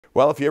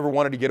Well, if you ever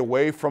wanted to get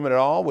away from it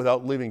all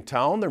without leaving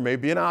town, there may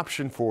be an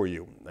option for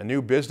you. A new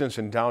business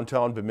in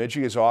downtown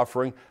Bemidji is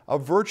offering a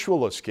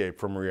virtual escape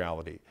from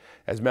reality.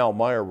 As Mal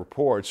Meyer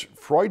reports,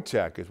 Freud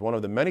Tech is one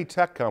of the many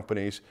tech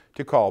companies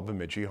to call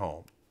Bemidji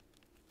home.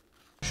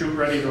 Shoot,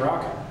 ready to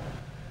rock.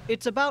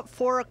 It's about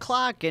 4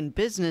 o'clock and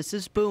business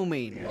is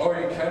booming. Oh,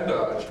 you can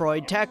dodge.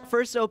 Freud Tech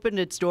first opened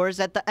its doors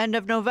at the end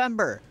of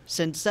November.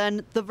 Since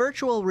then, the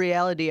virtual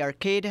reality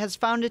arcade has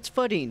found its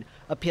footing,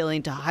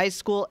 appealing to high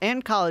school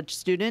and college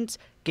students,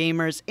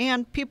 gamers,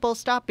 and people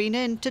stopping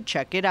in to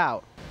check it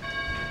out.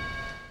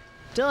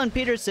 Dylan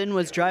Peterson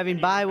was driving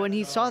by when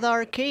he saw the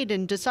arcade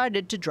and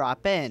decided to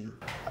drop in.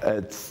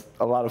 It's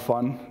a lot of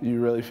fun. You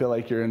really feel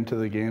like you're into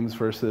the games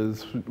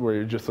versus where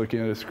you're just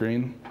looking at a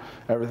screen.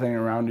 Everything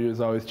around you is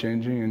always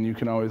changing and you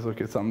can always look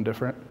at something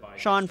different.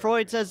 Sean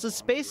Freud says the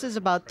space is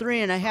about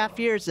 3.5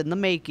 years in the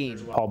making.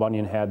 Paul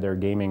Bunyan had their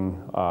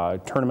gaming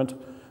tournament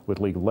with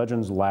League of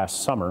Legends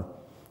last summer.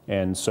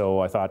 And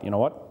so I thought, you know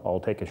what, I'll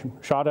take a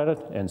shot at it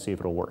and see if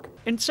it'll work.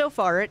 And so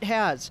far it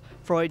has.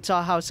 Freud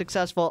saw how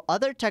successful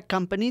other tech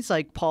companies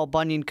like Paul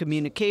Bunyan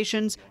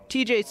Communications,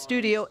 TJ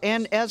Studio,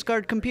 and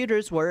Asgard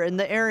Computers were in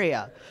the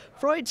area.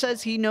 Freud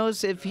says he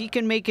knows if he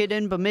can make it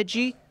in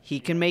Bemidji, he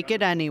can make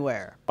it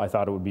anywhere. I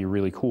thought it would be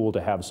really cool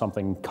to have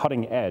something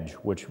cutting edge,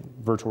 which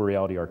virtual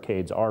reality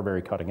arcades are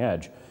very cutting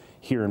edge,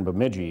 here in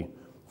Bemidji,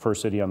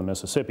 first city on the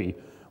Mississippi,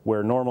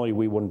 where normally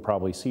we wouldn't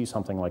probably see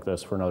something like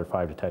this for another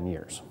 5 to 10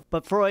 years.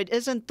 But Freud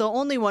isn't the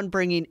only one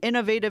bringing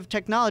innovative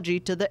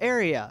technology to the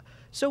area.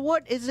 So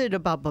what is it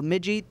about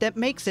Bemidji that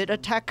makes it a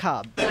tech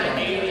hub?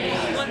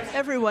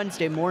 Every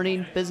Wednesday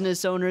morning,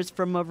 business owners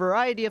from a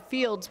variety of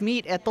fields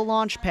meet at the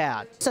launch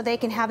pad. So they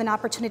can have an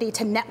opportunity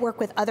to network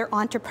with other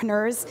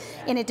entrepreneurs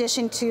in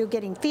addition to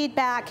getting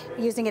feedback,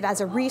 using it as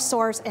a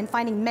resource, and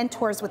finding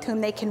mentors with whom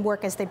they can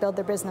work as they build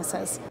their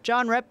businesses.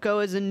 John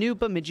Repko is a new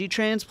Bemidji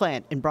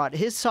transplant and brought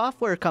his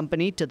software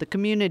company to the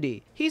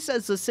community. He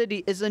says the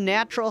city is a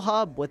natural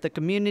hub with a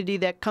community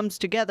that comes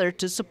together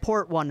to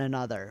support one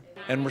another.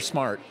 And we're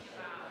smart.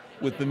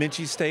 With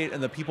Bemidji State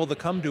and the people that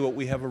come to it,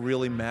 we have a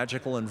really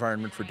magical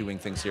environment for doing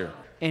things here.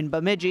 In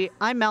Bemidji,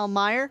 I'm Mal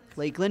Meyer,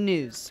 Lakeland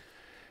News.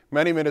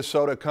 Many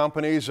Minnesota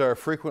companies are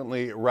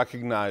frequently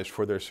recognized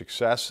for their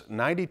success.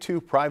 92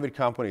 private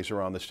companies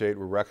around the state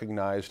were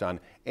recognized on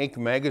Inc.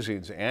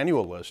 magazine's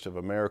annual list of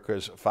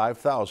America's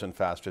 5,000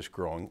 fastest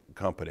growing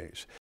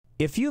companies.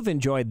 If you've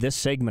enjoyed this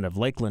segment of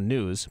Lakeland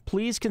News,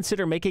 please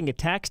consider making a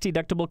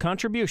tax-deductible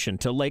contribution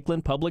to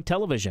Lakeland Public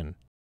Television.